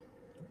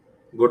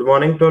Good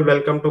morning to all.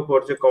 Welcome to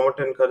 4G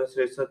Commodity and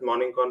Currency Research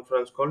Morning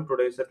Conference Call.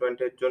 Today is the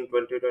 20th June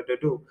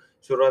 2022.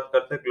 शुरुआत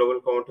करते हैं global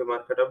commodity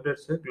market update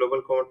से। Global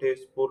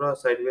commodities पूरा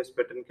sideways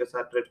pattern के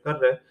साथ trade कर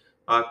रहे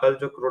हैं। कल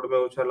जो क्रूड में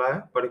उछाल आया,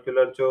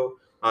 पर्टिकुलर जो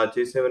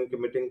G7 की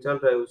मीटिंग चल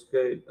रहा है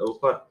उसके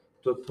ऊपर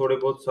तो थोड़ी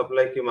बहुत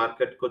सप्लाई की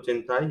मार्केट को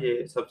चिंता है,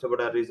 ये सबसे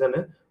बड़ा रीजन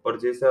है। और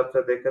जिस हिसाब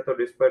से देखें तो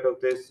despite of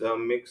this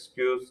mix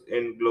cues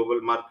in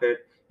global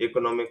market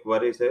economic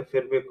worries है,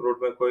 फिर भी क्रूड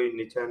में कोई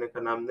नीचे आने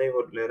का नाम नहीं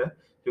हो ले रहा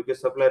है, क्योंकि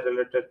सप्लाई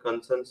रिलेटेड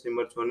कंसर्न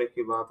इमर्ज होने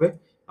की वहां पे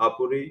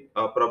पूरी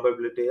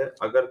प्रोबेबिलिटी है।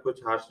 अगर कुछ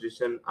हार्श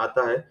डिसीजन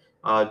आता है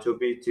जो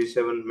भी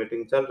G7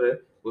 मीटिंग चल रहे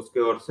उसके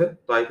ओर से,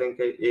 तो आई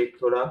थिंक एक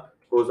थोड़ा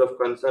कोज ऑफ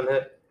कंसर्न है।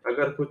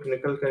 अगर कुछ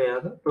निकल कर नहीं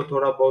आता तो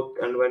थोड़ा बहुत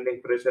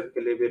अनवाइंडिंग प्रेशर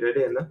के लिए भी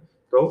रेडी है ना,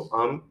 तो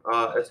हम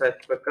ऐसा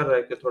एक्सपेक्ट कर रहे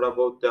हैं कि थोड़ा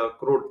बहुत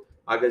क्रूड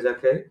आगे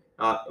जाके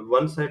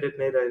वन साइडेड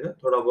नहीं रहेगा,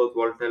 थोड़ा बहुत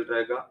वोलेटाइल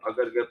रहेगा।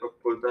 अगर गैप अप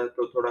खुलता है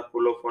तो थोड़ा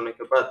कूल ऑफ होने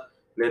के बाद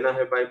लेना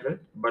है बाय ट्रेड,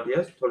 बट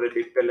यस थोड़े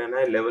डीप पे लेना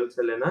है, लेवल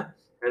से लेना है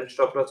एंड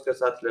स्टॉप लॉस के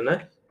साथ लेना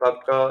है, तो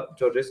आपका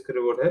जो रिस्क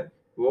रिवॉर्ड है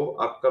वो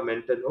आपका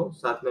मेंटेन हो।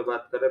 साथ में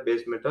बात करें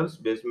बेस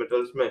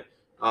मेटल्स में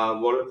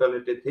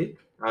वोलेटिलिटी थी,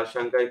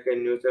 शंघाई के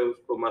न्यूज है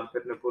उसको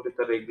मार्केट ने पूरी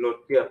तरह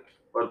इग्नोर किया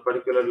और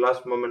पर्टिकुलर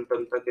लास्ट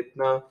मोमेंटम तक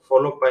इतना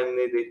फॉलो बाइंग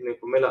नहीं देखने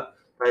को मिला।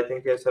 आई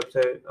थिंक ये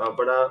सबसे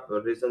बड़ा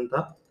रीजन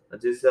था।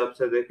 जिस हिसाब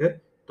से देखे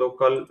तो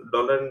कल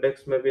डॉलर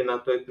इंडेक्स में भी ना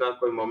तो इतना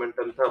कोई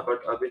मोमेंटम था,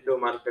 बट अभी जो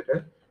मार्केट है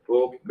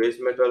वो बेस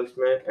मेटल्स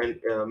में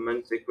एंड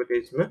मेंस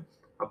इक्विटीज में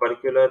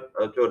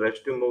पर्टिकुलर जो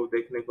रेस्टिव मूव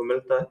देखने को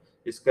मिलता है,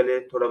 इसके लिए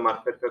थोड़ा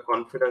मार्केट का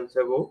कॉन्फिडेंस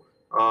है वो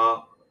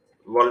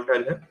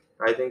वोलेटाइल है।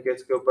 आई थिंक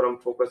इसके ऊपर हम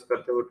फोकस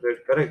करते हुए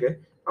ट्रेड करेंगे।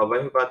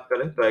 वही बात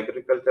करें तो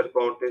एग्रीकल्चर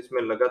कमोडिटीज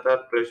में लगातार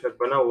प्रेशर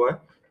बना हुआ है,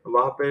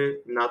 वहां पे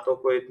ना तो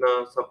कोई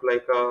इतना सप्लाई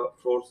का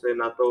फोर्स है,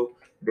 ना तो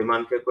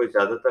डिमांड के कोई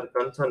ज्यादातर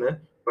कंसर्न है,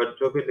 बट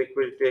जो भी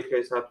लिक्विडिटी के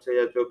हिसाब से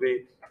या जो भी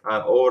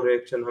ओवर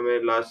रिएक्शन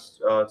हमें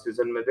लास्ट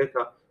सीजन में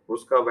देखा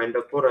उसका वाइंड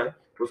अप हो रहा है।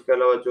 उसके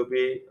अलावा जो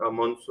भी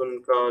मॉनसून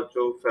का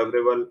जो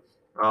फेवरेबल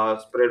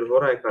स्प्रेड हो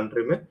रहा है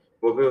कंट्री में,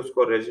 वो भी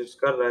उसको रेजिस्ट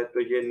कर रहा है।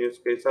 तो ये न्यूज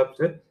के हिसाब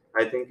से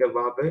आई थिंक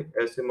वहां पे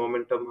ऐसे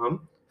मोमेंटम हम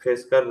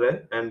फेस कर रहे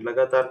हैं एंड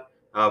लगातार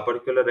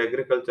पर्टिकुलर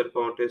एग्रीकल्चर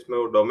कमोडिटीज में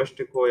वो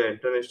डोमेस्टिक हो या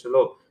इंटरनेशनल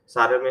हो,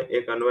 सारे में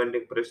एक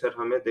अनवाइंडिंग प्रेशर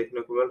हमें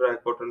देखने को मिल रहा है।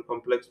 कॉटन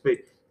कॉम्प्लेक्स भी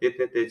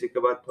इतनी तेजी के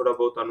बाद थोड़ा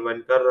बहुत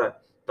अनवाइंड कर रहा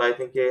है। तो आई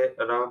थिंक ये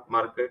रहा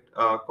मार्केट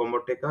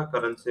कमोडिटी का।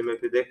 करेंसी में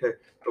भी देखे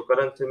तो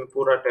करेंसी में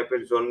पूरा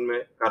टैपिड जोन में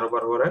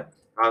कारोबार हो रहा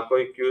है।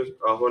 कोई क्यूज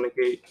होने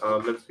की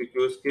मीन्स की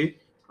क्यूज की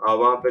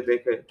वहां पे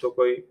देखे तो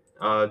कोई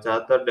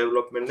ज्यादातर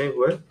डेवलपमेंट नहीं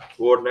हुए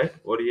ओवरनाइट,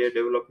 और ये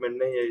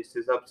डेवलपमेंट नहीं है, इस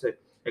हिसाब से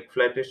एक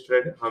फ्लैटिश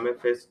ट्रेड हमें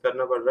फेस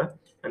करना पड़ रहा है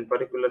एंड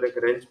पर्टिकुलर एक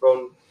रेंज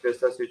बाउंड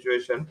जैसा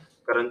सिचुएशन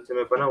करेंसी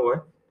में बना हुआ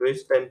है। तो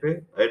इस टाइम पे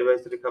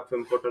एडवाइजरी काफी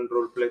इंपॉर्टेंट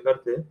रोल प्ले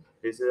करते हैं।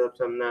 इस हिसाब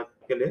से हमने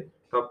आपके लिए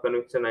टॉप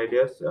कन्विक्शन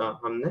आइडियाज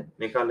हमने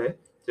निकाले,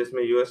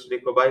 जिसमें यूएसडी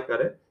को बाय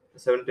करें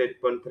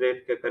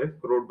 78.38 के करीब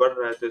क्रूड बढ़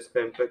रहा है तो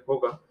इसका इम्पैक्ट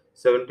होगा।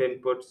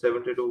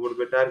 17.72 would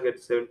be target,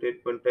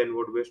 78.10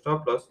 would be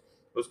stop loss.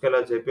 उसके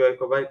अलावा जेपीवाई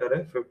को बाय करें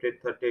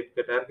 58.38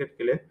 के टारगेट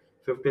के लिए,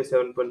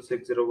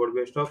 57.60 would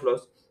be stop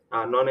loss.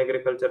 Non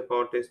agriculture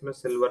commodities में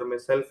सिल्वर में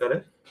सेल करें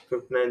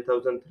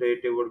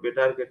 59,380 would be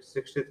target,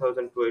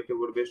 60,280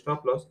 would be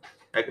stop loss.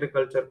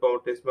 Agriculture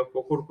commodities में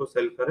कोकुड को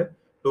सेल करें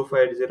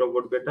 2580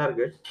 would be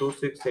target,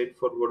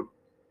 2684 would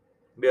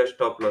be a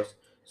stop loss.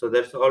 So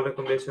that's all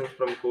recommendations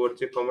from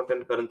Kovarchi Commodity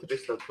and Currency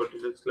Research. For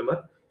detailed disclaimer,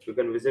 you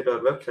can visit our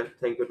website.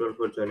 Thank you all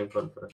for joining conference.